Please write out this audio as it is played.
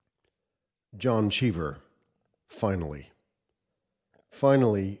John Cheever, finally.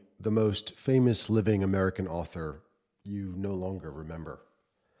 Finally, the most famous living American author you no longer remember.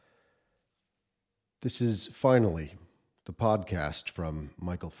 This is Finally, the podcast from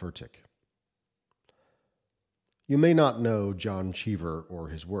Michael Furtick. You may not know John Cheever or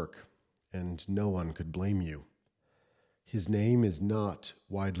his work, and no one could blame you. His name is not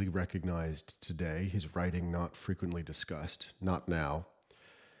widely recognized today, his writing not frequently discussed, not now,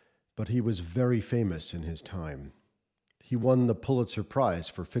 but he was very famous in his time. He won the Pulitzer Prize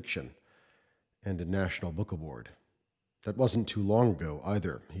for fiction and a National Book Award. That wasn't too long ago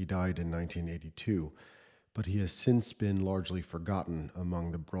either. He died in 1982, but he has since been largely forgotten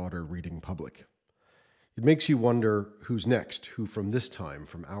among the broader reading public. It makes you wonder who's next, who from this time,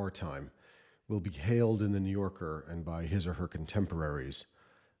 from our time, will be hailed in the New Yorker and by his or her contemporaries,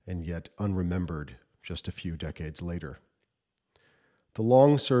 and yet unremembered just a few decades later. The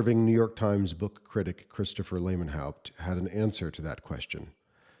long-serving New York Times book critic Christopher Lamenhaupt had an answer to that question.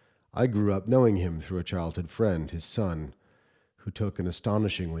 I grew up knowing him through a childhood friend, his son, who took an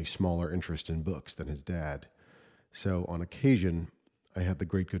astonishingly smaller interest in books than his dad. So on occasion, I had the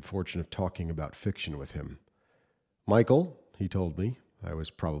great good fortune of talking about fiction with him. Michael, he told me, I was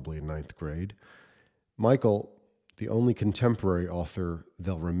probably in ninth grade, Michael, the only contemporary author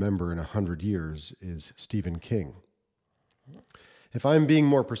they'll remember in 100 years is Stephen King. If I'm being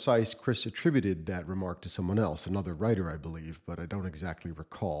more precise, Chris attributed that remark to someone else, another writer, I believe, but I don't exactly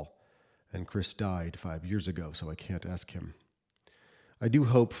recall. And Chris died 5 years ago, so I can't ask him. I do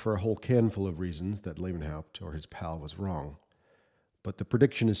hope for a whole canful of reasons that Lamenhaupt or his pal was wrong. But the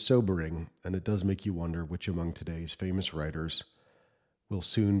prediction is sobering, and it does make you wonder which among today's famous writers will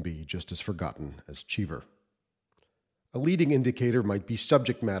soon be just as forgotten as Cheever. A leading indicator might be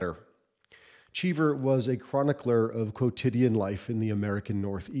subject matter. Cheever was a chronicler of quotidian life in the American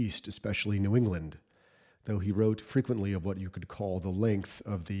Northeast, especially New England, though he wrote frequently of what you could call the length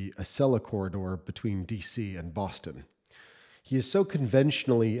of the Acela corridor between D.C. and Boston. He is so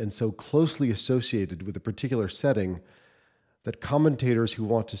conventionally and so closely associated with a particular setting that commentators who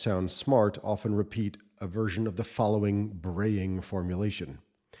want to sound smart often repeat a version of the following braying formulation.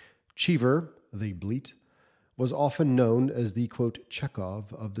 Cheever, the bleat, was often known as the, quote,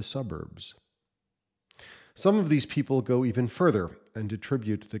 Chekhov of the suburbs. Some of these people go even further and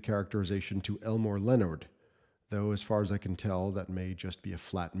attribute the characterization to Elmore Leonard, though as far as I can tell, that may just be a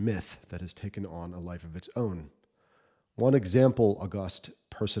flat myth that has taken on a life of its own. One example august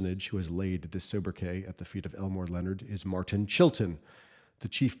personage who has laid this sobriquet at the feet of Elmore Leonard is Martin Chilton, the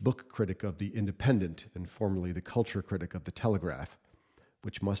chief book critic of The Independent and formerly the culture critic of The Telegraph,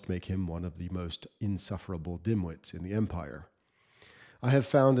 which must make him one of the most insufferable dimwits in the empire. I have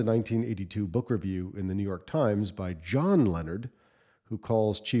found a 1982 book review in the New York Times by John Leonard, who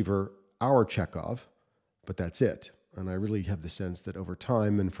calls Cheever our Chekhov, but that's it. And I really have the sense that over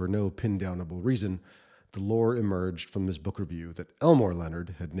time, and for no pin-downable reason, the lore emerged from this book review that Elmore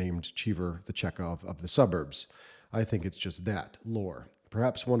Leonard had named Cheever the Chekhov of the suburbs. I think it's just that, lore.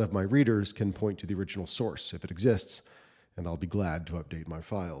 Perhaps one of my readers can point to the original source, if it exists, and I'll be glad to update my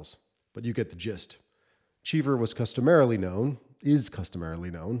files. But you get the gist. Cheever is customarily known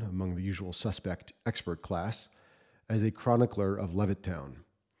among the usual suspect expert class as a chronicler of Levittown.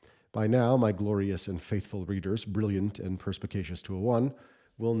 By now, my glorious and faithful readers, brilliant and perspicacious to a one,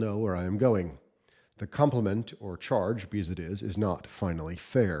 will know where I am going. The compliment, or charge, be as it is not finally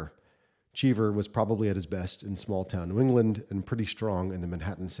fair. Cheever was probably at his best in small-town New England and pretty strong in the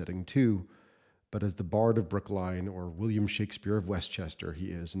Manhattan setting too, but as the Bard of Brookline or William Shakespeare of Westchester, he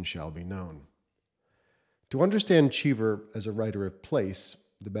is and shall be known. To understand Cheever as a writer of place,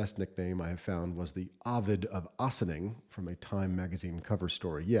 the best nickname I have found was the Ovid of Ossining from a Time magazine cover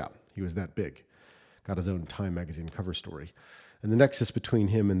story. Yeah, he was that big. Got his own Time magazine cover story. And the nexus between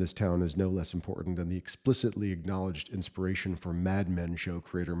him and this town is no less important than the explicitly acknowledged inspiration for Mad Men show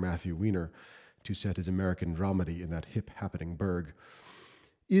creator Matthew Weiner to set his American dramedy in that hip-happening burg,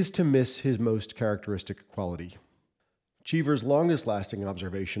 is to miss his most characteristic quality. Cheever's longest-lasting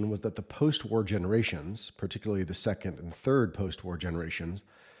observation was that the post-war generations, particularly the second and third post-war generations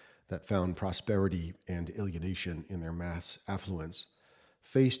that found prosperity and alienation in their mass affluence,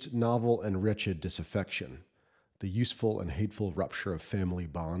 faced novel and wretched disaffection, the useful and hateful rupture of family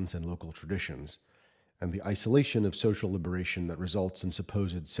bonds and local traditions, and the isolation of social liberation that results in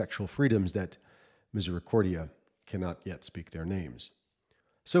supposed sexual freedoms that, misericordia, cannot yet speak their names.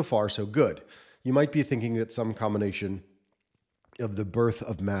 So far, so good. You might be thinking that some combination of the birth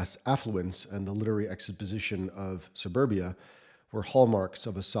of mass affluence and the literary exposition of suburbia were hallmarks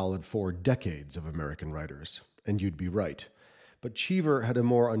of a solid 4 decades of American writers. And you'd be right. But Cheever had a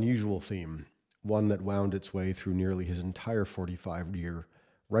more unusual theme, one that wound its way through nearly his entire 45-year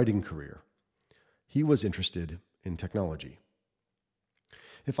writing career. He was interested in technology.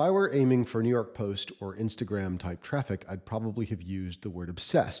 If I were aiming for New York Post or Instagram type traffic, I'd probably have used the word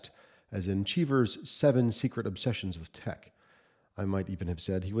obsessed, as in Cheever's 7 secret obsessions with tech. I might even have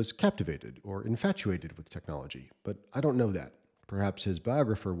said he was captivated or infatuated with technology, but I don't know that. Perhaps his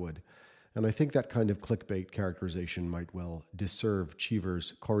biographer would, and I think that kind of clickbait characterization might well disserve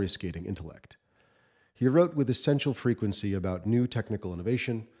Cheever's coruscating intellect. He wrote with essential frequency about new technical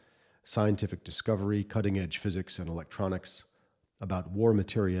innovation, scientific discovery, cutting-edge physics and electronics, about war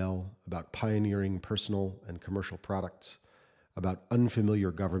materiel, about pioneering personal and commercial products, about unfamiliar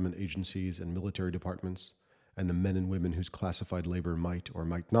government agencies and military departments, and the men and women whose classified labor might or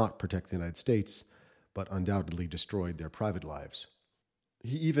might not protect the United States, but undoubtedly destroyed their private lives.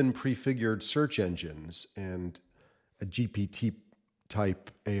 He even prefigured search engines and a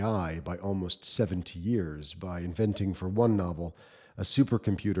GPT-type AI by almost 70 years by inventing for one novel a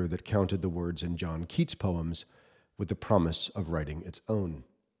supercomputer that counted the words in John Keats' poems with the promise of writing its own.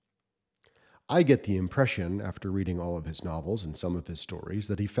 I get the impression, after reading all of his novels and some of his stories,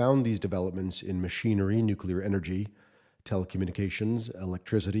 that he found these developments in machinery, nuclear energy, telecommunications,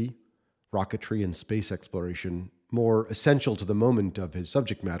 electricity, rocketry, and space exploration more essential to the moment of his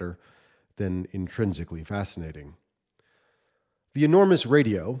subject matter than intrinsically fascinating. The enormous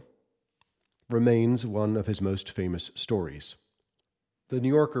radio remains one of his most famous stories. The New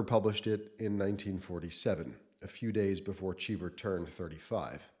Yorker published it in 1947, a few days before Cheever turned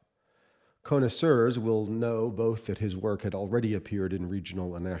 35. Connoisseurs will know both that his work had already appeared in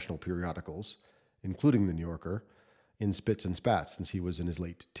regional and national periodicals, including The New Yorker, in spits and spats since he was in his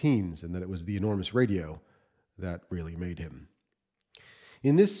late teens, and that it was the enormous radio that really made him.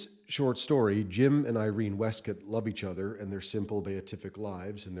 In this short story, Jim and Irene Westcott love each other and their simple beatific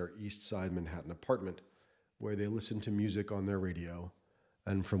lives in their East Side Manhattan apartment, where they listen to music on their radio,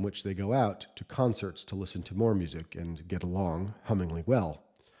 and from which they go out to concerts to listen to more music and get along hummingly well.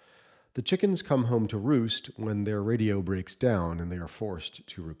 The chickens come home to roost when their radio breaks down and they are forced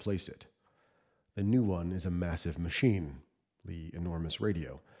to replace it. The new one is a massive machine, the enormous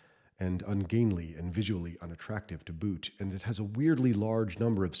radio, and ungainly and visually unattractive to boot, and it has a weirdly large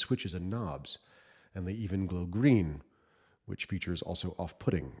number of switches and knobs, and they even glow green, which features also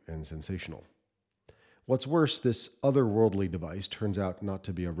off-putting and sensational. What's worse, this otherworldly device turns out not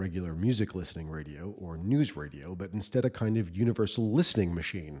to be a regular music listening radio or news radio, but instead a kind of universal listening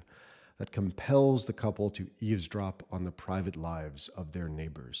machine that compels the couple to eavesdrop on the private lives of their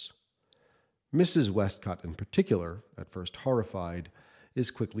neighbors. Mrs. Westcott, in particular, at first horrified,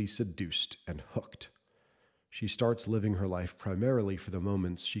 is quickly seduced and hooked. She starts living her life primarily for the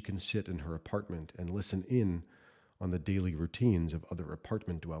moments she can sit in her apartment and listen in on the daily routines of other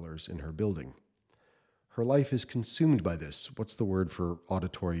apartment dwellers in her building. Her life is consumed by this. What's the word for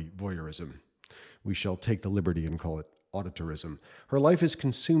auditory voyeurism? We shall take the liberty and call it auditorism. Her life is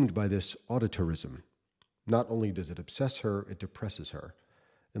consumed by this auditorism. Not only does it obsess her, it depresses her.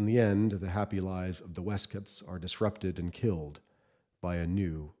 In the end, the happy lives of the Westcotts are disrupted and killed by a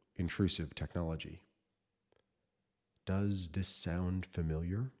new, intrusive technology. Does this sound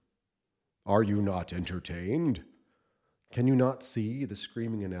familiar? Are you not entertained? Can you not see the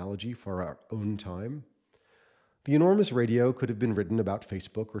screaming analogy for our own time? The enormous radio could have been written about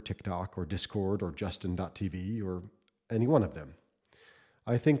Facebook or TikTok or Discord or Justin.tv or any one of them.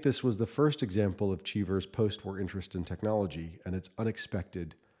 I think this was the first example of Cheever's post-war interest in technology and its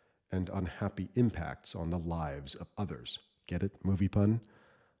unexpected and unhappy impacts on the lives of others. Get it? Movie pun?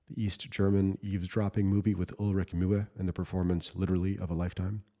 The East German eavesdropping movie with Ulrich Mühe and the performance, literally, of a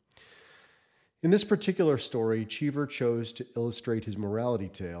lifetime. In this particular story, Cheever chose to illustrate his morality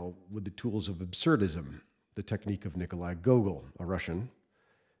tale with the tools of absurdism, the technique of Nikolai Gogol, a Russian,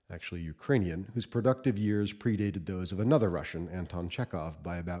 actually Ukrainian, whose productive years predated those of another Russian, Anton Chekhov,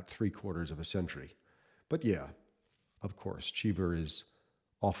 by about 3/4 of a century. But yeah, of course, Cheever is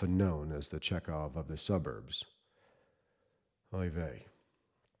often known as the Chekhov of the suburbs. Oy vey.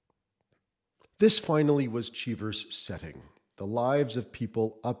 This finally was Cheever's setting, the lives of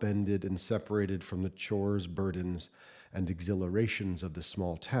people upended and separated from the chores, burdens, and exhilarations of the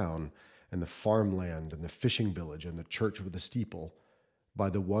small town and the farmland and the fishing village and the church with a steeple by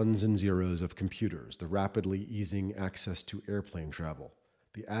the ones and zeros of computers, the rapidly easing access to airplane travel,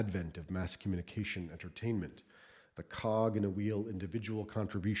 the advent of mass communication entertainment, the cog in a wheel individual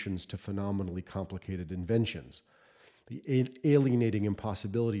contributions to phenomenally complicated inventions, the alienating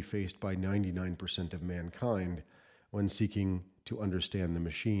impossibility faced by 99% of mankind when seeking to understand the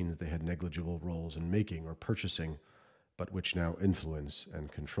machines they had negligible roles in making or purchasing but which now influence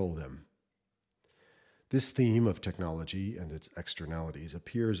and control them. This theme of technology and its externalities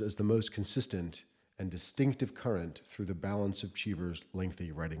appears as the most consistent and distinctive current through the balance of Cheever's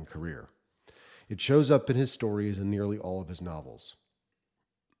lengthy writing career. It shows up in his stories and nearly all of his novels.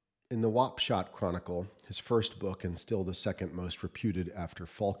 In the Wapshot Chronicle, his first book and still the second most reputed after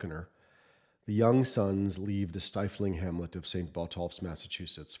Falconer, the young sons leave the stifling hamlet of St. Botolph's,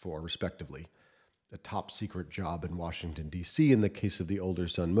 Massachusetts for, respectively, a top-secret job in Washington, D.C. in the case of the older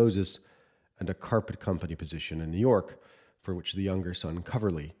son Moses, and a carpet company position in New York, for which the younger son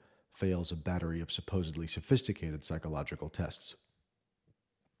Coverley fails a battery of supposedly sophisticated psychological tests.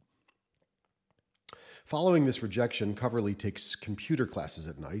 Following this rejection, Coverley takes computer classes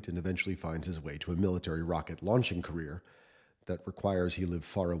at night and eventually finds his way to a military rocket launching career that requires he live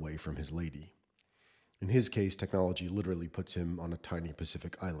far away from his lady. In his case, technology literally puts him on a tiny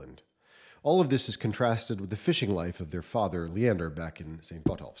Pacific island. All of this is contrasted with the fishing life of their father, Leander, back in St.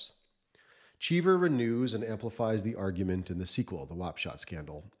 Botolph's. Cheever renews and amplifies the argument in the sequel, The Wapshot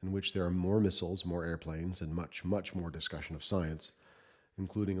Scandal, in which there are more missiles, more airplanes, and much, much more discussion of science,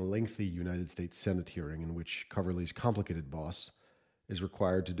 including a lengthy United States Senate hearing in which Coverley's complicated boss is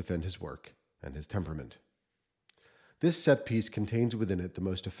required to defend his work and his temperament. This set piece contains within it the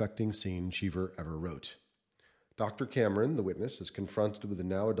most affecting scene Cheever ever wrote. Dr. Cameron, the witness, is confronted with a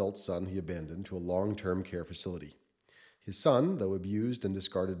now adult son he abandoned to a long-term care facility. His son, though abused and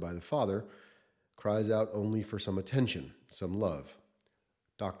discarded by the father, cries out only for some attention, some love.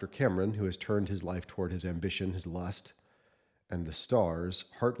 Dr. Cameron, who has turned his life toward his ambition, his lust, and the stars,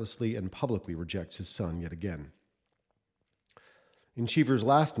 heartlessly and publicly rejects his son yet again. In Cheever's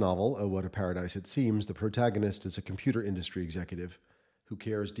last novel, Oh, What a Paradise It Seems, the protagonist is a computer industry executive who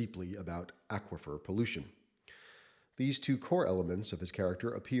cares deeply about aquifer pollution. These two core elements of his character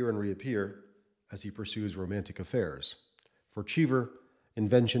appear and reappear as he pursues romantic affairs. For Cheever,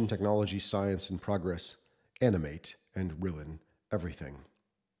 invention, technology, science, and progress animate and ruin everything.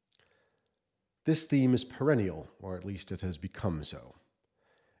 This theme is perennial, or at least it has become so.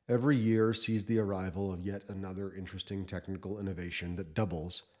 Every year sees the arrival of yet another interesting technical innovation that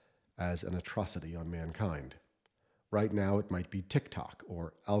doubles as an atrocity on mankind. Right now it might be TikTok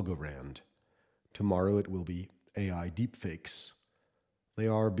or Algorand. Tomorrow it will be AI deepfakes. They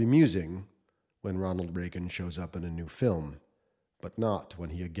are bemusing when Ronald Reagan shows up in a new film, but not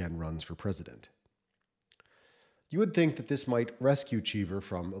when he again runs for president. You would think that this might rescue Cheever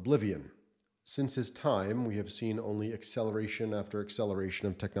from oblivion. Since his time, we have seen only acceleration after acceleration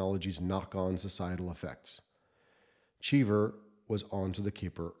of technology's knock-on societal effects. Cheever was onto the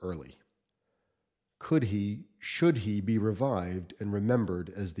caper early. Should he be revived and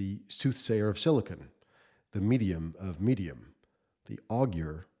remembered as the soothsayer of silicon, the medium of medium, the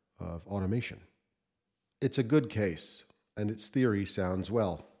augur of automation? It's a good case, and its theory sounds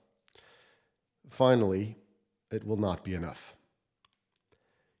well. Finally, it will not be enough.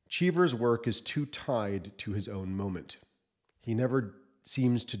 Cheever's work is too tied to his own moment. He never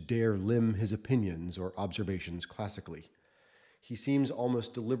seems to dare limn his opinions or observations classically. He seems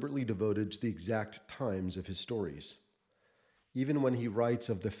almost deliberately devoted to the exact times of his stories. Even when he writes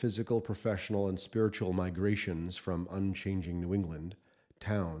of the physical, professional, and spiritual migrations from unchanging New England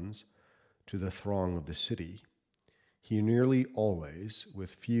towns to the throng of the city, he nearly always,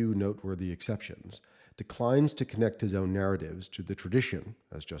 with few noteworthy exceptions, declines to connect his own narratives to the tradition,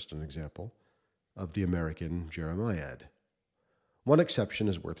 as just an example, of the American Jeremiad. One exception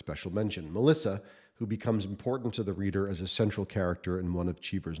is worth special mention. Melissa, who becomes important to the reader as a central character in one of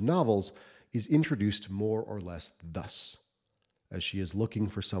Cheever's novels, is introduced more or less thus, as she is looking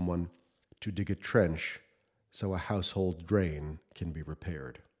for someone to dig a trench so a household drain can be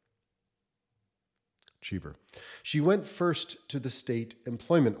repaired. Cheever. She went first to the state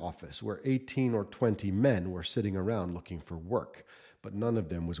employment office, where 18 or 20 men were sitting around looking for work, but none of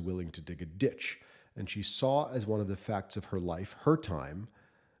them was willing to dig a ditch, and she saw as one of the facts of her life, her time,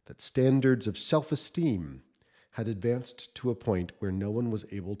 that standards of self-esteem had advanced to a point where no one was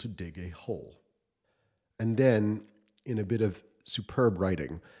able to dig a hole. And then, in a bit of superb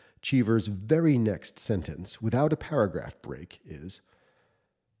writing, Cheever's very next sentence, without a paragraph break, is,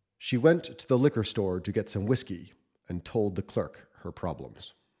 "She went to the liquor store to get some whiskey and told the clerk her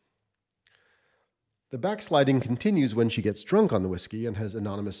problems." The backsliding continues when she gets drunk on the whiskey and has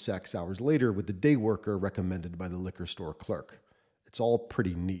anonymous sex hours later with the day worker recommended by the liquor store clerk. It's all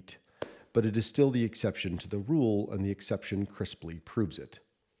pretty neat, but it is still the exception to the rule, and the exception crisply proves it.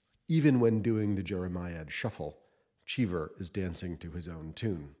 Even when doing the Jeremiad shuffle, Cheever is dancing to his own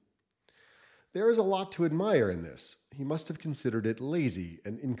tune. There is a lot to admire in this. He must have considered it lazy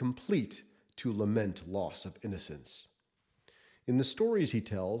and incomplete to lament loss of innocence. In the stories he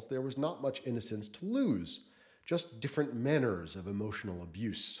tells, there was not much innocence to lose, just different manners of emotional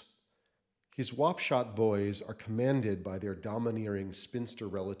abuse. His Wapshot boys are commanded by their domineering spinster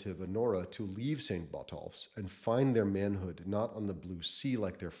relative Honora to leave St. Botolph's and find their manhood not on the blue sea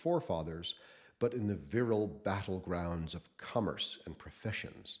like their forefathers, but in the virile battlegrounds of commerce and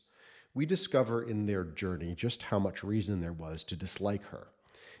professions. We discover in their journey just how much reason there was to dislike her.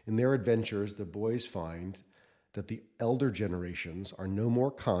 In their adventures, the boys find that the elder generations are no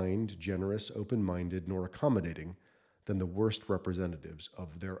more kind, generous, open-minded, nor accommodating than the worst representatives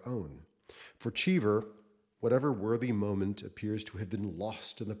of their own. For Cheever, whatever worthy moment appears to have been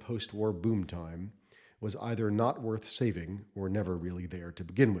lost in the post-war boom time was either not worth saving or never really there to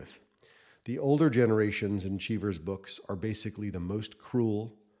begin with. The older generations in Cheever's books are basically the most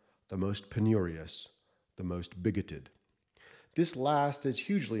cruel, the most penurious, the most bigoted. This last is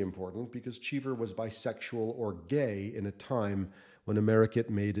hugely important because Cheever was bisexual or gay in a time when America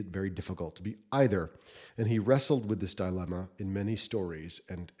made it very difficult to be either, and he wrestled with this dilemma in many stories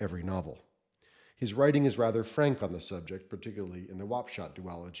and every novel. His writing is rather frank on the subject, particularly in the Wapshot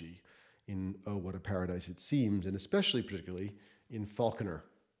duology, in Oh, What a Paradise It Seems, and especially particularly in Falconer.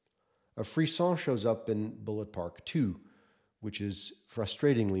 A frisson shows up in Bullet Park 2, which is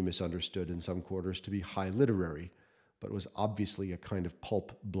frustratingly misunderstood in some quarters to be high literary, but was obviously a kind of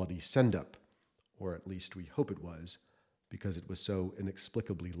pulp bloody send-up, or at least we hope it was, because it was so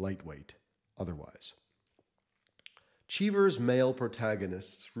inexplicably lightweight otherwise. Cheever's male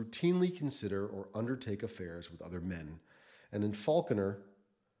protagonists routinely consider or undertake affairs with other men, and in Falconer,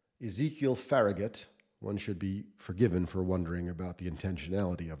 Ezekiel Farragut, one should be forgiven for wondering about the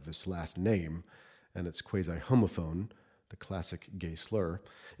intentionality of this last name and its quasi-homophone, the classic gay slur,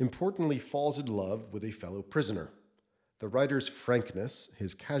 importantly falls in love with a fellow prisoner. The writer's frankness,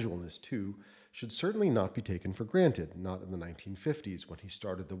 his casualness too, should certainly not be taken for granted, not in the 1950s when he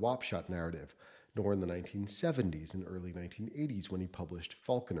started the Wapshot narrative, nor in the 1970s and early 1980s when he published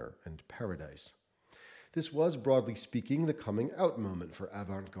Falconer and Paradise. This was, broadly speaking, the coming out moment for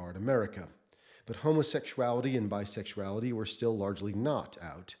avant-garde America, but homosexuality and bisexuality were still largely not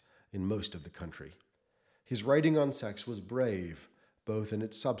out in most of the country. His writing on sex was brave, both in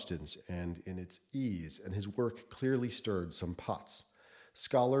its substance and in its ease, and his work clearly stirred some pots.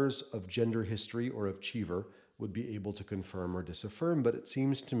 Scholars of gender history or of Cheever would be able to confirm or disaffirm, but it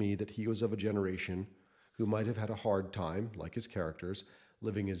seems to me that he was of a generation who might have had a hard time, like his characters,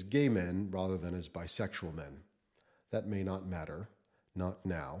 living as gay men rather than as bisexual men. That may not matter, not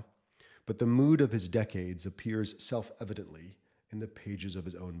now, but the mood of his decades appears self-evidently in the pages of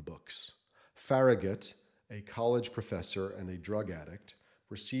his own books. Farragut, a college professor and a drug addict,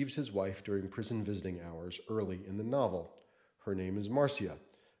 receives his wife during prison visiting hours early in the novel. Her name is Marcia,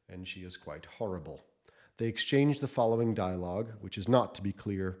 and she is quite horrible. They exchange the following dialogue, which is not, to be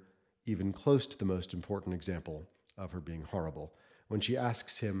clear, even close to the most important example of her being horrible, when she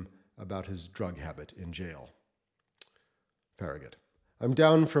asks him about his drug habit in jail. Farragut: I'm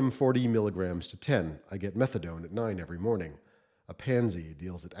down from 40 milligrams to 10. I get methadone at 9 every morning. A pansy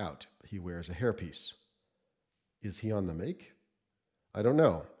deals it out. He wears a hairpiece. Is he on the make? I don't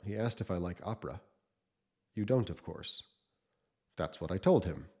know. He asked if I like opera. You don't, of course. That's what I told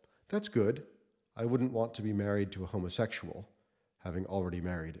him. That's good. I wouldn't want to be married to a homosexual, having already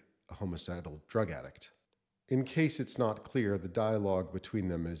married a homicidal drug addict. In case it's not clear, the dialogue between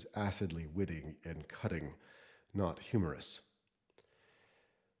them is acidly witty and cutting, not humorous.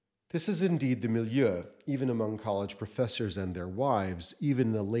 This is indeed the milieu, even among college professors and their wives, even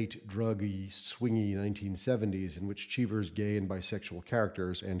in the late druggy, swingy 1970s in which Cheever's gay and bisexual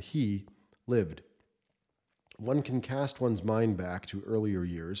characters and he lived. One can cast one's mind back to earlier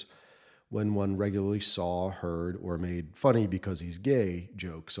years when one regularly saw, heard, or made funny because he's gay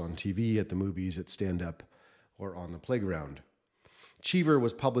jokes on TV, at the movies, at stand-up, or on the playground. Cheever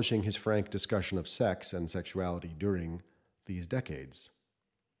was publishing his frank discussion of sex and sexuality during these decades.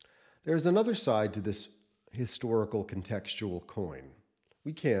 There's another side to this historical contextual coin.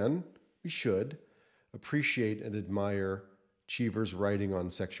 We should, appreciate and admire Cheever's writing on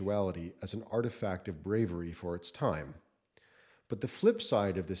sexuality as an artifact of bravery for its time. But the flip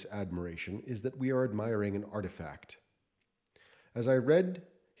side of this admiration is that we are admiring an artifact. As I read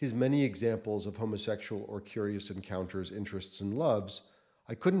his many examples of homosexual or curious encounters, interests, and loves,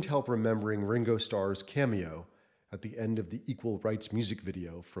 I couldn't help remembering Ringo Starr's cameo at the end of the Equal Rights music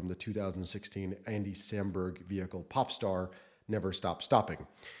video from the 2016 Andy Samberg vehicle Popstar, Never Stop Stopping,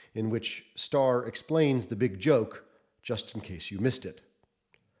 in which Starr explains the big joke, just in case you missed it.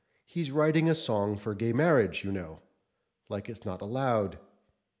 He's writing a song for gay marriage, you know. Like it's not allowed.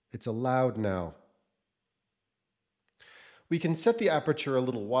 It's allowed now. We can set the aperture a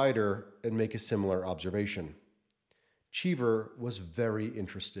little wider and make a similar observation. Cheever was very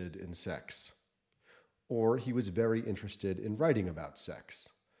interested in sex, or he was very interested in writing about sex,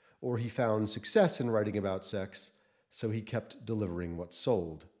 or he found success in writing about sex, so he kept delivering what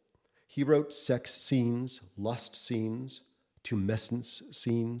sold. He wrote sex scenes, lust scenes, tumescence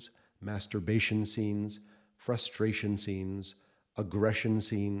scenes, masturbation scenes, frustration scenes, aggression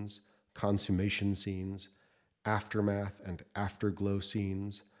scenes, consummation scenes, aftermath and afterglow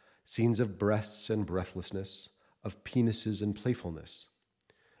scenes, scenes of breasts and breathlessness, of penises and playfulness.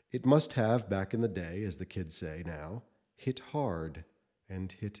 It must have, back in the day, as the kids say now, hit hard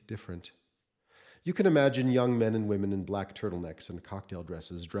and hit different. You can imagine young men and women in black turtlenecks and cocktail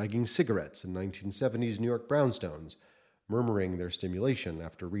dresses dragging cigarettes in 1970s New York brownstones, murmuring their stimulation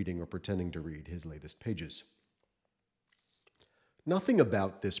after reading or pretending to read his latest pages. Nothing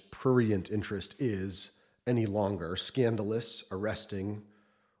about this prurient interest is, any longer, scandalous, arresting,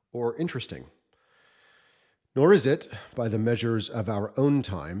 or interesting. Nor is it, by the measures of our own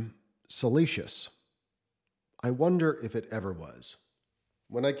time, salacious. I wonder if it ever was.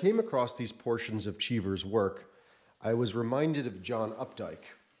 When I came across these portions of Cheever's work, I was reminded of John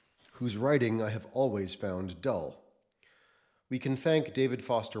Updike, whose writing I have always found dull. We can thank David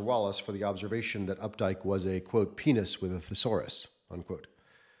Foster Wallace for the observation that Updike was a, quote, penis with a thesaurus, unquote.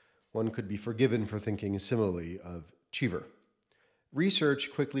 One could be forgiven for thinking similarly of Cheever.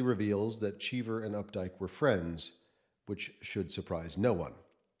 Research quickly reveals that Cheever and Updike were friends, which should surprise no one.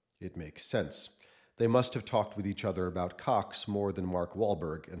 It makes sense. They must have talked with each other about cocks more than Mark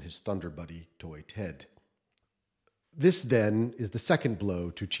Wahlberg and his Thunder Buddy toy Ted. This, then, is the second blow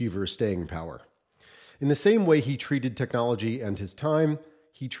to Cheever's staying power. In the same way he treated technology and his time,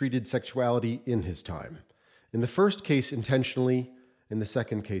 he treated sexuality in his time. In the first case, intentionally. In the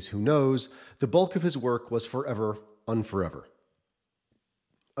second case, who knows? The bulk of his work was forever, unforever.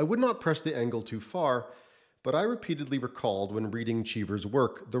 I would not press the angle too far, but I repeatedly recalled when reading Cheever's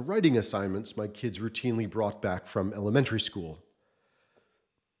work the writing assignments my kids routinely brought back from elementary school.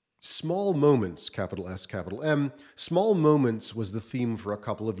 Small moments, capital S, capital M, small moments was the theme for a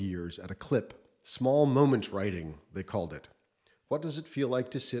couple of years at a clip. Small moment writing, they called it. What does it feel like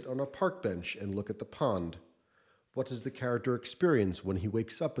to sit on a park bench and look at the pond? What does the character experience when he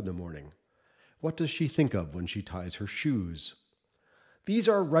wakes up in the morning? What does she think of when she ties her shoes? These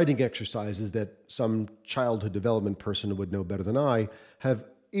are writing exercises that some childhood development person would know better than I have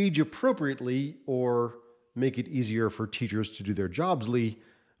age appropriately, or make it easier for teachers to do their jobsly,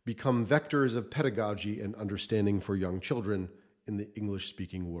 become vectors of pedagogy and understanding for young children in the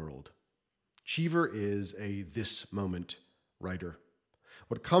English-speaking world. Cheever is a this moment writer.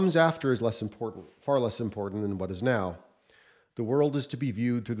 What comes after is less important, far less important than what is now. The world is to be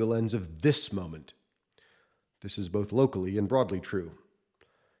viewed through the lens of this moment. This is both locally and broadly true.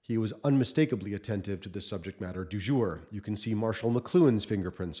 He was unmistakably attentive to the subject matter du jour. You can see Marshall McLuhan's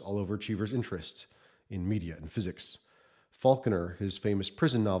fingerprints all over Cheever's interests in media and physics. Faulkner, his famous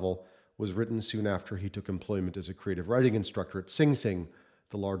prison novel, was written soon after he took employment as a creative writing instructor at Sing Sing,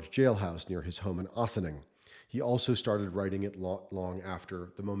 the large jailhouse near his home in Ossining. He also started writing it long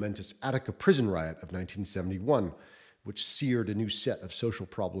after the momentous Attica prison riot of 1971, which seared a new set of social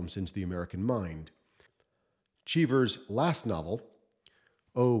problems into the American mind. Cheever's last novel,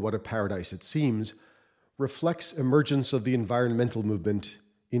 Oh, What a Paradise It Seems, reflects emergence of the environmental movement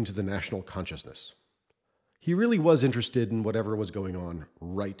into the national consciousness. He really was interested in whatever was going on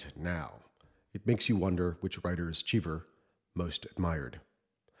right now. It makes you wonder which writers Cheever most admired.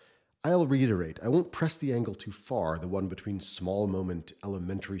 I'll reiterate, I won't press the angle too far, the one between small moment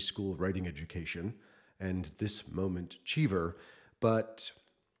elementary school writing education and this moment Cheever, but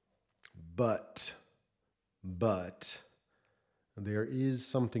there is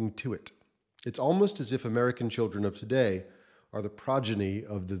something to it. It's almost as if American children of today are the progeny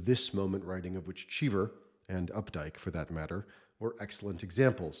of the this moment writing of which Cheever, and Updike for that matter, were excellent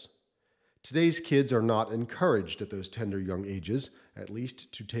examples. Today's kids are not encouraged at those tender young ages, at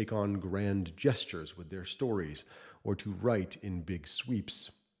least, to take on grand gestures with their stories or to write in big sweeps.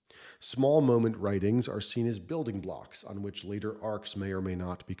 Small moment writings are seen as building blocks on which later arcs may or may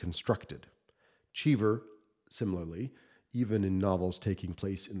not be constructed. Cheever, similarly, even in novels taking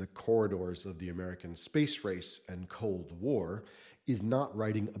place in the corridors of the American space race and Cold War, is not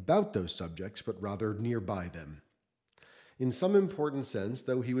writing about those subjects, but rather nearby them. In some important sense,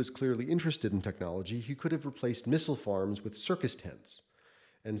 though he was clearly interested in technology, he could have replaced missile farms with circus tents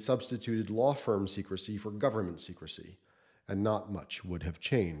and substituted law firm secrecy for government secrecy, and not much would have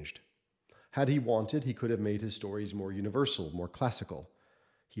changed. Had he wanted, he could have made his stories more universal, more classical.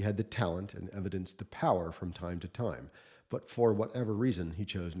 He had the talent and evidenced the power from time to time. but for whatever reason he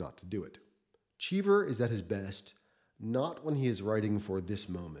chose not to do it. Cheever is at his best not when he is writing for this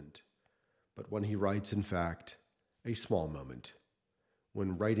moment, but when he writes, in fact, a small moment,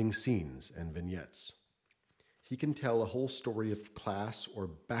 when writing scenes and vignettes. He can tell a whole story of class or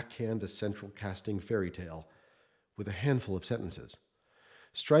backhand a central casting fairy tale with a handful of sentences.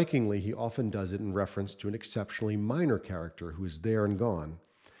 Strikingly, he often does it in reference to an exceptionally minor character who is there and gone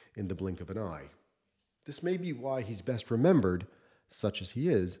in the blink of an eye. This may be why he's best remembered, such as he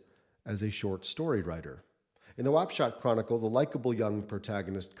is, as a short story writer. In the Wapshot Chronicle, the likable young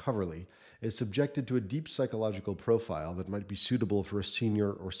protagonist Coverly is subjected to a deep psychological profile that might be suitable for a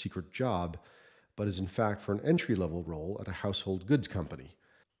senior or secret job, but is in fact for an entry-level role at a household goods company.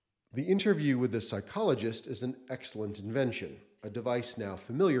 The interview with the psychologist is an excellent invention, a device now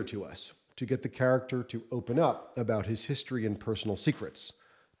familiar to us, to get the character to open up about his history and personal secrets,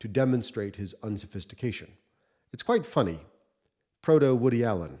 to demonstrate his unsophistication. It's quite funny. Proto-Woody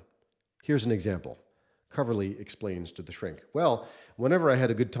Allen. Here's an example. Coverly explains to the shrink, "Well, whenever I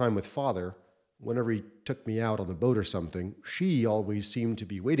had a good time with Father, whenever he took me out on the boat or something, she always seemed to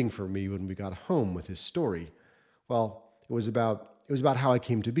be waiting for me when we got home with his story. Well, it was about how I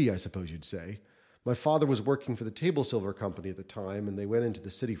came to be, I suppose you'd say. My father was working for the table silver company at the time, and they went into the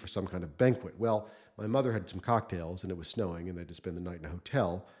city for some kind of banquet. Well, my mother had some cocktails, and it was snowing, and they had to spend the night in a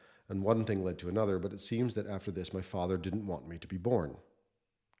hotel, and one thing led to another, but it seems that after this, my father didn't want me to be born."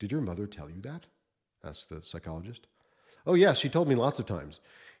 "Did your mother tell you that?" asked the psychologist. "Oh, yes, she told me lots of times.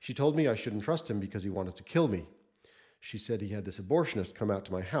 She told me I shouldn't trust him because he wanted to kill me. She said he had this abortionist come out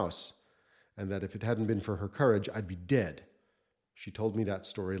to my house, and that if it hadn't been for her courage, I'd be dead. She told me that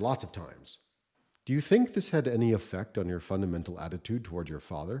story lots of times." "Do you think this had any effect on your fundamental attitude toward your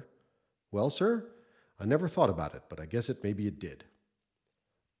father?" "Well, sir, I never thought about it, but I guess maybe it did."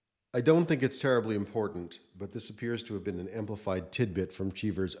 I don't think it's terribly important, but this appears to have been an amplified tidbit from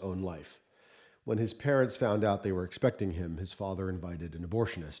Cheever's own life. When his parents found out they were expecting him, his father invited an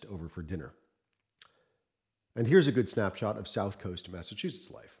abortionist over for dinner. And here's a good snapshot of South Coast Massachusetts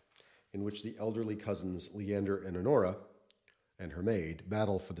life, in which the elderly cousins Leander and Honora and her maid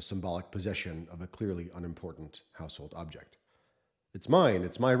battle for the symbolic possession of a clearly unimportant household object. "It's mine,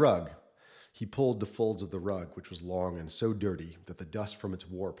 it's my rug." He pulled the folds of the rug, which was long and so dirty that the dust from its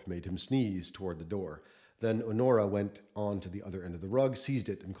warp made him sneeze toward the door. Then Honora went on to the other end of the rug, seized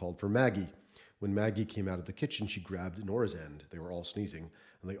it, and called for Maggie. When Maggie came out of the kitchen, she grabbed Honora's end. They were all sneezing,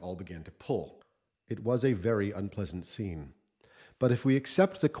 and they all began to pull. It was a very unpleasant scene. But if we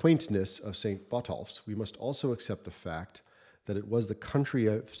accept the quaintness of St. Botolph's, we must also accept the fact that it was the country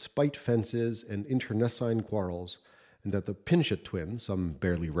of spite fences and internecine quarrels, and that the Pinchot twins, some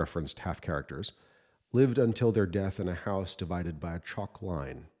barely referenced half-characters, lived until their death in a house divided by a chalk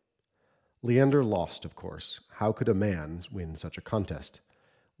line. Leander lost, of course. How could a man win such a contest?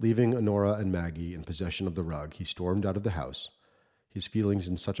 Leaving Honora and Maggie in possession of the rug, he stormed out of the house, his feelings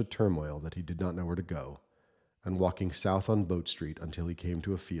in such a turmoil that he did not know where to go, and walking south on Boat Street until he came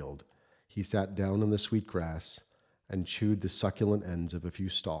to a field, he sat down on the sweet grass and chewed the succulent ends of a few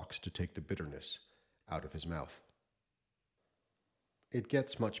stalks to take the bitterness out of his mouth. It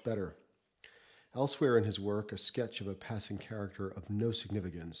gets much better. Elsewhere in his work, a sketch of a passing character of no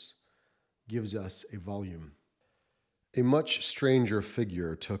significance gives us a volume. A much stranger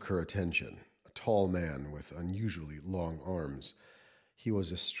figure took her attention, a tall man with unusually long arms. He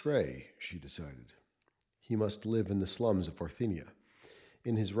was a stray, she decided. He must live in the slums of Orthenia.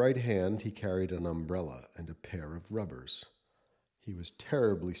 In his right hand he carried an umbrella and a pair of rubbers. He was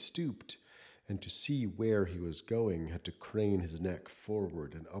terribly stooped, and to see where he was going had to crane his neck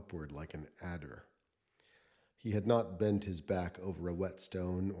forward and upward like an adder. He had not bent his back over a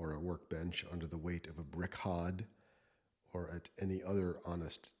whetstone or a workbench under the weight of a brick hod, or at any other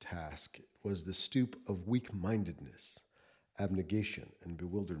honest task. It was the stoop of weak-mindedness, abnegation, and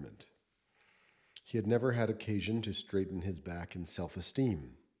bewilderment. He had never had occasion to straighten his back in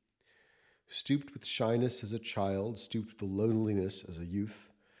self-esteem. Stooped with shyness as a child, stooped with loneliness as a youth,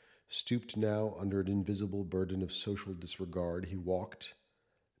 stooped now under an invisible burden of social disregard, he walked,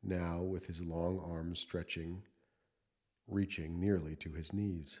 now with his long arms stretching, reaching nearly to his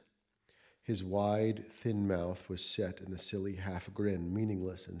knees. His wide, thin mouth was set in a silly half-grin,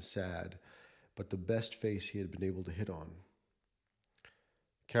 meaningless and sad, but the best face he had been able to hit on.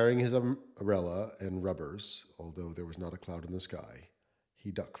 Carrying his umbrella and rubbers, although there was not a cloud in the sky,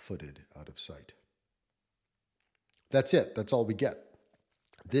 he duck-footed out of sight. That's it. That's all we get.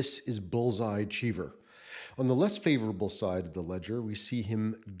 This is Bullseye Cheever. On the less favorable side of the ledger, we see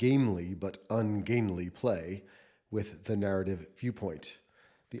him gamely but ungainly play with the narrative viewpoint.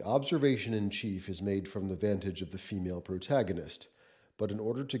 The observation in chief is made from the vantage of the female protagonist, but in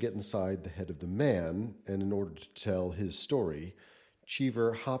order to get inside the head of the man, and in order to tell his story,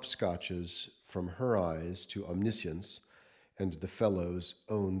 Cheever hopscotches from her eyes to omniscience and the fellow's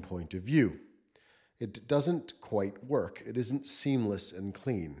own point of view. It doesn't quite work. It isn't seamless and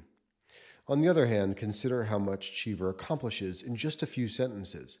clean. On the other hand, consider how much Cheever accomplishes in just a few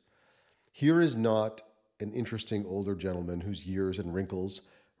sentences. Here is not an interesting older gentleman whose years and wrinkles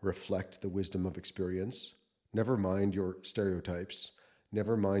reflect the wisdom of experience. Never mind your stereotypes.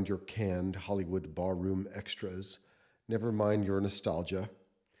 Never mind your canned Hollywood barroom extras. Never mind your nostalgia.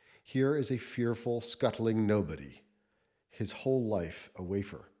 Here is a fearful, scuttling nobody. His whole life a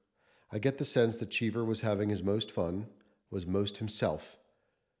wafer. I get the sense that Cheever was having his most fun, was most himself,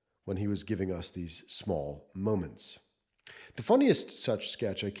 when he was giving us these small moments. The funniest such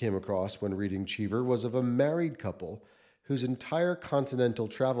sketch I came across when reading Cheever was of a married couple whose entire continental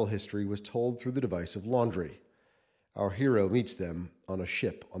travel history was told through the device of laundry. Our hero meets them on a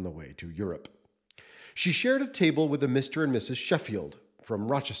ship on the way to Europe. She shared a table with a Mr. and Mrs. Sheffield from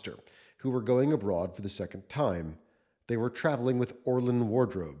Rochester, who were going abroad for the second time. They were traveling with Orlin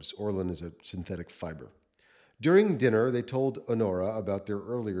wardrobes. Orlin is a synthetic fiber. During dinner, they told Honora about their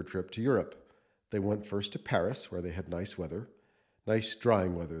earlier trip to Europe. They went first to Paris, where they had nice weather. Nice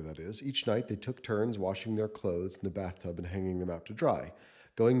drying weather, that is. Each night, they took turns washing their clothes in the bathtub and hanging them out to dry.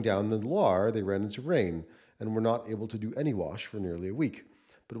 Going down the Loire, they ran into rain and were not able to do any wash for nearly a week.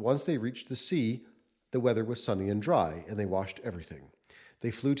 But once they reached the sea, the weather was sunny and dry, and they washed everything.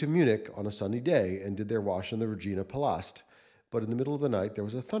 They flew to Munich on a sunny day and did their wash in the Regina Palast. But in the middle of the night, there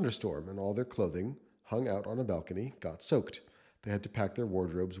was a thunderstorm, and all their clothing, hung out on a balcony, got soaked. They had to pack their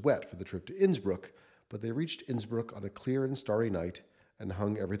wardrobes wet for the trip to Innsbruck, but they reached Innsbruck on a clear and starry night and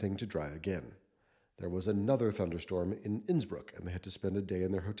hung everything to dry again. There was another thunderstorm in Innsbruck, and they had to spend a day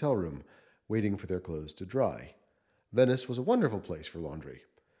in their hotel room, waiting for their clothes to dry. Venice was a wonderful place for laundry.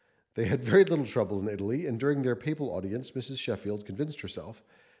 They had very little trouble in Italy, and during their papal audience, Mrs. Sheffield convinced herself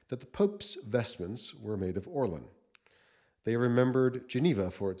that the Pope's vestments were made of Orlin. They remembered Geneva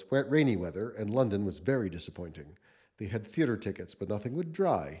for its wet, rainy weather, and London was very disappointing. They had theater tickets, but nothing would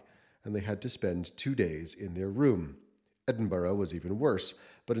dry, and they had to spend 2 days in their room. Edinburgh was even worse,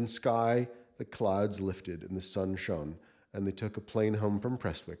 but in Skye the clouds lifted and the sun shone, and they took a plane home from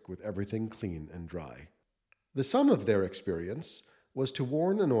Prestwick with everything clean and dry. The sum of their experience was to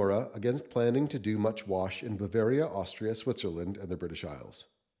warn Honora against planning to do much wash in Bavaria, Austria, Switzerland, and the British Isles.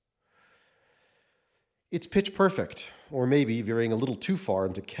 It's pitch perfect, or maybe, veering a little too far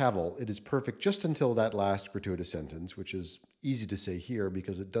into cavil, it is perfect just until that last gratuitous sentence, which is easy to say here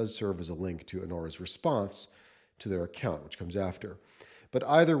because it does serve as a link to Honora's response to their account, which comes after. But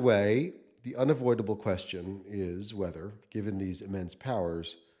either way, the unavoidable question is whether, given these immense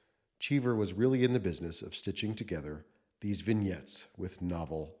powers, Cheever was really in the business of stitching together these vignettes with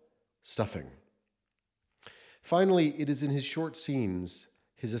novel stuffing. Finally, it is in his short scenes,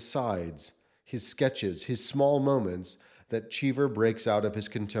 his asides, his sketches, his small moments, that Cheever breaks out of his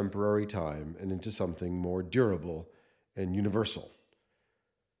contemporary time and into something more durable and universal.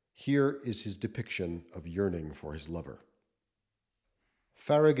 Here is his depiction of yearning for his lover.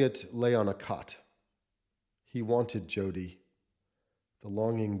 Farragut lay on a cot. He wanted Jody. The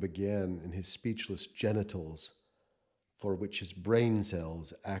longing began in his speechless genitals, for which his brain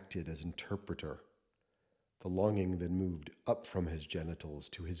cells acted as interpreter. The longing then moved up from his genitals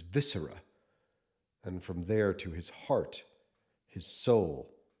to his viscera, and from there to his heart, his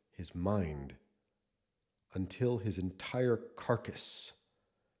soul, his mind, until his entire carcass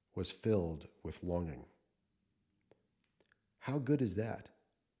was filled with longing. How good is that?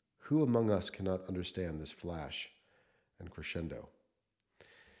 Who among us cannot understand this flash and crescendo?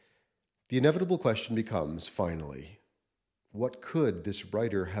 The inevitable question becomes, finally, what could this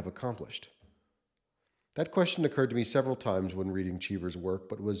writer have accomplished? That question occurred to me several times when reading Cheever's work,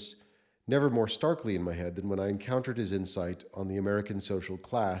 but was never more starkly in my head than when I encountered his insight on the American social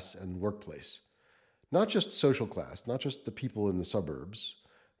class and workplace. Not just social class, not just the people in the suburbs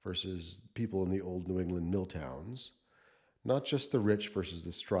versus people in the old New England mill towns, not just the rich versus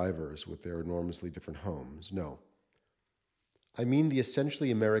the strivers with their enormously different homes, no. I mean the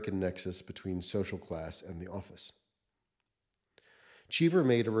essentially American nexus between social class and the office. Cheever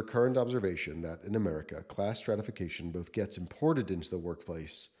made a recurrent observation that in America, class stratification both gets imported into the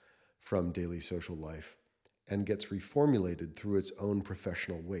workplace from daily social life and gets reformulated through its own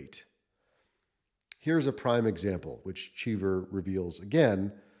professional weight. Here's a prime example, which Cheever reveals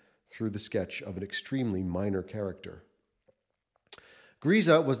again through the sketch of an extremely minor character.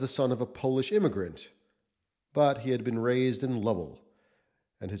 Gryza was the son of a Polish immigrant, but he had been raised in Lowell,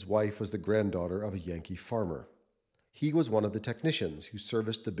 and his wife was the granddaughter of a Yankee farmer. He was one of the technicians who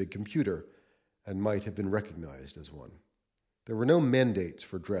serviced the big computer and might have been recognized as one. There were no mandates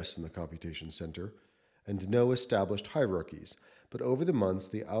for dress in the computation center and no established hierarchies, but over the months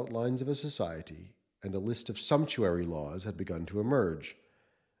the outlines of a society and a list of sumptuary laws had begun to emerge,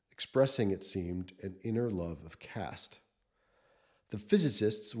 expressing, it seemed, an inner love of caste. The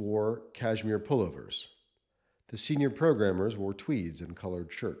physicists wore cashmere pullovers. The senior programmers wore tweeds and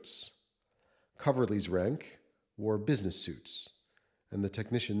colored shirts. Coverley's rank wore business suits, and the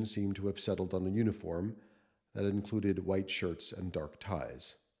technicians seemed to have settled on a uniform that included white shirts and dark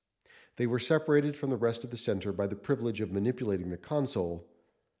ties. They were separated from the rest of the center by the privilege of manipulating the console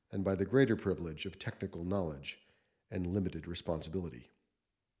and by the greater privilege of technical knowledge and limited responsibility.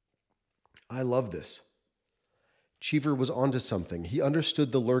 I love this. Cheever was onto something. He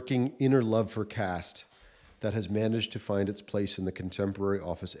understood the lurking inner love for caste that has managed to find its place in the contemporary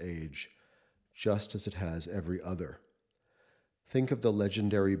office age, just as it has every other. Think of the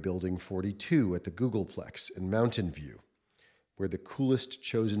legendary Building 42 at the Googleplex in Mountain View, where the coolest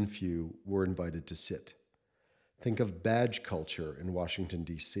chosen few were invited to sit. Think of badge culture in Washington,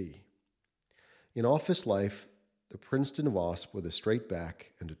 D.C. In office life, the Princeton WASP with a straight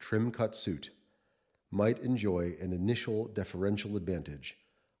back and a trim-cut suit might enjoy an initial deferential advantage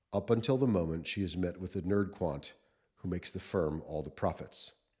up until the moment she is met with a nerd quant who makes the firm all the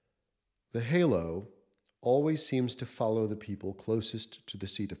profits. The halo always seems to follow the people closest to the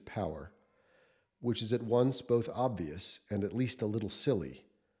seat of power, which is at once both obvious and at least a little silly,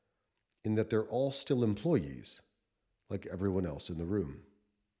 in that they're all still employees, like everyone else in the room.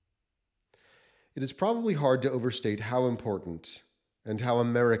 It is probably hard to overstate how important and how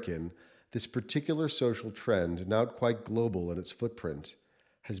American this particular social trend, now quite global in its footprint,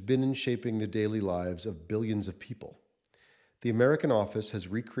 has been in shaping the daily lives of billions of people. The American office has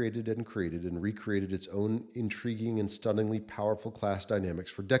recreated and created and recreated its own intriguing and stunningly powerful class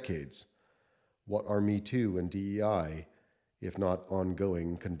dynamics for decades. What are Me Too and DEI, if not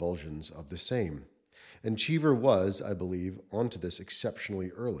ongoing convulsions of the same? And Cheever was, I believe, onto this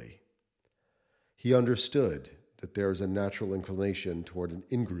exceptionally early. He understood that there is a natural inclination toward an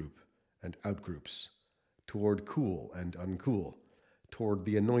in-group and out-groups, toward cool and uncool, toward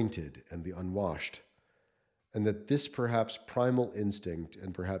the anointed and the unwashed, and that this perhaps primal instinct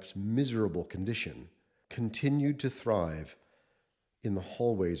and perhaps miserable condition continued to thrive in the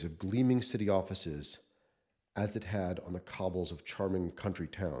hallways of gleaming city offices as it had on the cobbles of charming country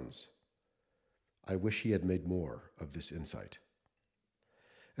towns. I wish he had made more of this insight.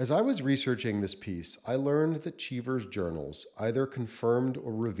 As I was researching this piece, I learned that Cheever's journals either confirmed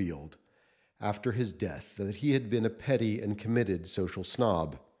or revealed, after his death, that he had been a petty and committed social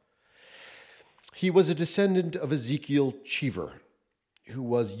snob. He was a descendant of Ezekiel Cheever, who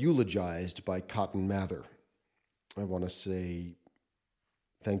was eulogized by Cotton Mather. I want to say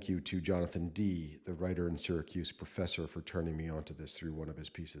thank you to Jonathan D., the writer and Syracuse professor, for turning me onto this through one of his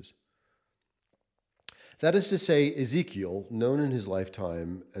pieces. That is to say, Ezekiel, known in his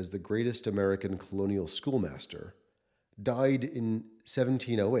lifetime as the greatest American colonial schoolmaster, died in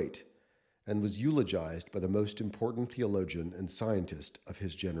 1708 and was eulogized by the most important theologian and scientist of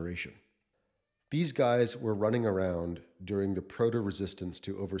his generation. These guys were running around during the proto-resistance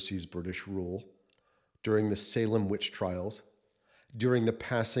to overseas British rule, during the Salem witch trials, during the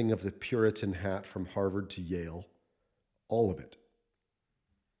passing of the Puritan hat from Harvard to Yale, all of it.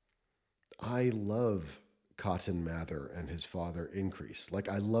 I love Cotton Mather and his father Increase.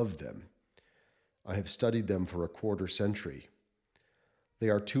 I love them. I have studied them for a quarter century. They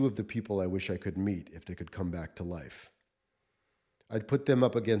are two of the people I wish I could meet if they could come back to life. I'd put them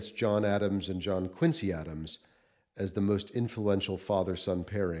up against John Adams and John Quincy Adams as the most influential father-son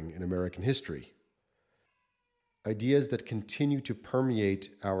pairing in American history. Ideas that continue to permeate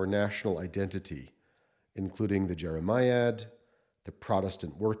our national identity, including the Jeremiad, the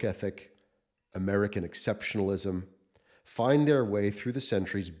Protestant work ethic, American exceptionalism, find their way through the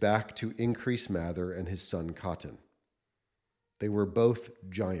centuries back to Increase Mather and his son Cotton. They were both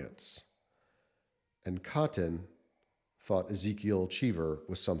giants, and Cotton thought Ezekiel Cheever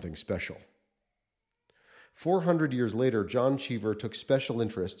was something special. 400 years later, John Cheever took special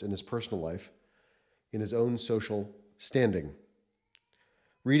interest in his personal life, in his own social standing.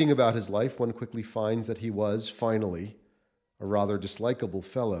 Reading about his life, one quickly finds that he was, finally, a rather dislikable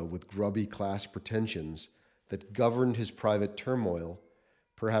fellow with grubby class pretensions that governed his private turmoil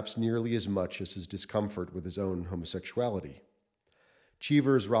perhaps nearly as much as his discomfort with his own homosexuality.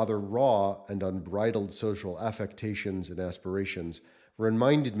 Cheever's rather raw and unbridled social affectations and aspirations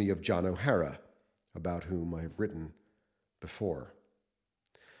reminded me of John O'Hara, about whom I have written before.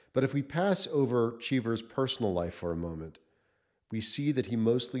 But if we pass over Cheever's personal life for a moment, we see that he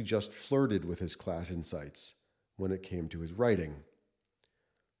mostly just flirted with his class insights when it came to his writing.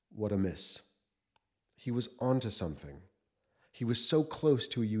 What a miss. He was onto something. He was so close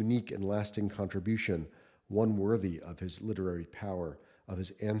to a unique and lasting contribution, one worthy of his literary power, of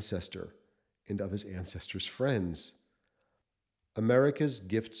his ancestor, and of his ancestor's friends. America's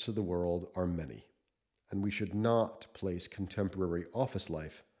gifts to the world are many, and we should not place contemporary office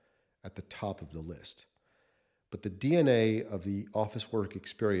life at the top of the list. But the DNA of the office work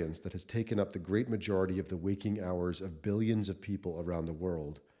experience that has taken up the great majority of the waking hours of billions of people around the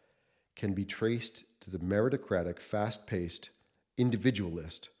world can be traced to the meritocratic, fast-paced,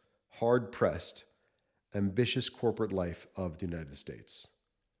 individualist, hard-pressed, ambitious corporate life of the United States.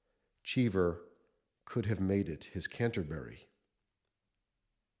 Cheever could have made it his Canterbury.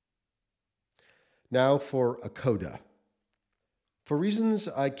 Now for a coda. For reasons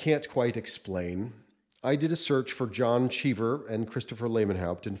I can't quite explain, I did a search for John Cheever and Christopher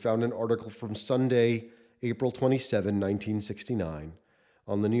Lamenhaupt and found an article from Sunday, April 27, 1969,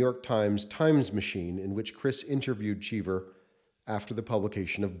 on the New York Times Times Machine in which Chris interviewed Cheever after the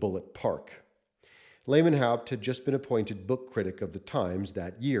publication of Bullitt Park. Lamenhaupt had just been appointed book critic of the Times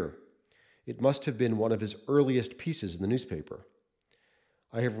that year. It must have been one of his earliest pieces in the newspaper.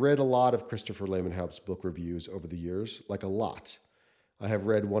 I have read a lot of Christopher Lamenhaupt's book reviews over the years, like a lot. I have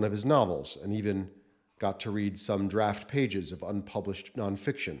read one of his novels and even got to read some draft pages of unpublished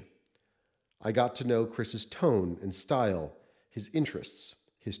nonfiction. I got to know Chris's tone and style, his interests,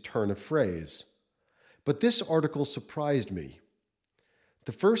 his turn of phrase. But this article surprised me.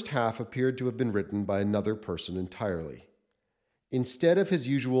 The first half appeared to have been written by another person entirely. Instead of his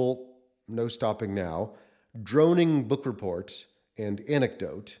usual, no stopping now, droning book report and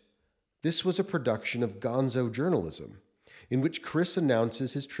anecdote, this was a production of gonzo journalism, in which Chris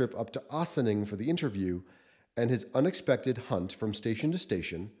announces his trip up to Ossining for the interview and his unexpected hunt from station to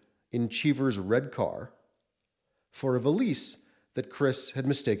station in Cheever's red car for a valise that Chris had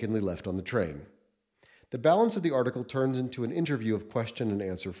mistakenly left on the train. The balance of the article turns into an interview of question and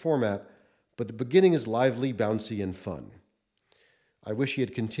answer format, but the beginning is lively, bouncy, and fun. I wish he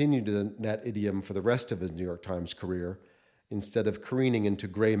had continued that idiom for the rest of his New York Times career, instead of careening into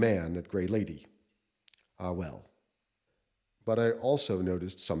gray man at gray lady. Ah well. But I also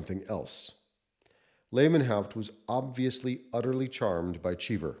noticed something else. Lamenhaupt was obviously utterly charmed by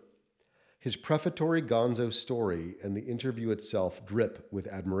Cheever. His prefatory gonzo story and the interview itself drip with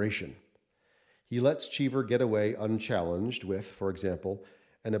admiration. He lets Cheever get away unchallenged with, for example,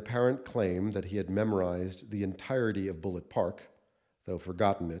 an apparent claim that he had memorized the entirety of Bullitt Park, though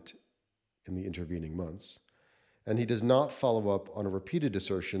forgotten it in the intervening months. And he does not follow up on a repeated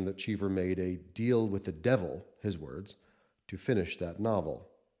assertion that Cheever made a deal with the devil, his words, to finish that novel.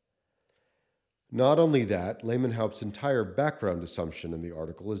 Not only that, Lamenhaupt's entire background assumption in the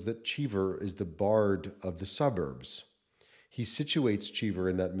article is that Cheever is the bard of the suburbs. He situates Cheever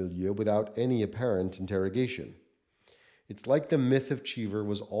in that milieu without any apparent interrogation. It's like the myth of Cheever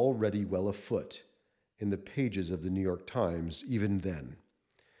was already well afoot in the pages of the New York Times even then,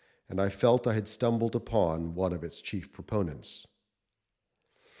 and I felt I had stumbled upon one of its chief proponents.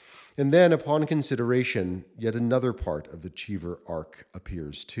 And then, upon consideration, yet another part of the Cheever arc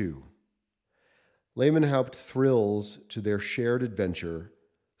appears too. Lamenhaupt thrills to their shared adventure,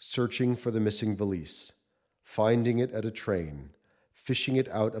 searching for the missing valise, finding it at a train, fishing it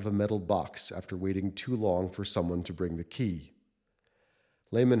out of a metal box after waiting too long for someone to bring the key.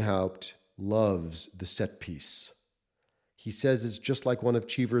 Lamenhaupt loves the set piece. He says it's just like one of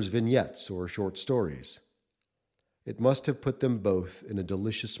Cheever's vignettes or short stories. It must have put them both in a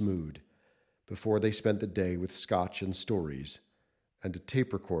delicious mood before they spent the day with scotch and stories and a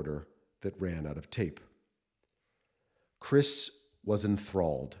tape recorder that ran out of tape. Chris was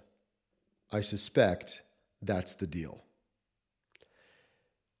enthralled. I suspect that's the deal.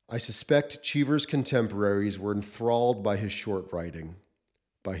 I suspect Cheever's contemporaries were enthralled by his short writing,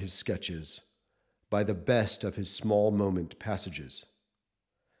 by his sketches, by the best of his small moment passages.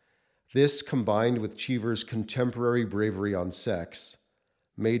 This, combined with Cheever's contemporary bravery on sex,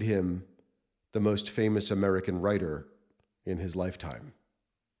 made him the most famous American writer in his lifetime.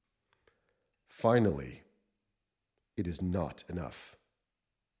 Finally, it is not enough.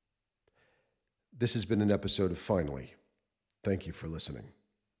 This has been an episode of Finally. Thank you for listening.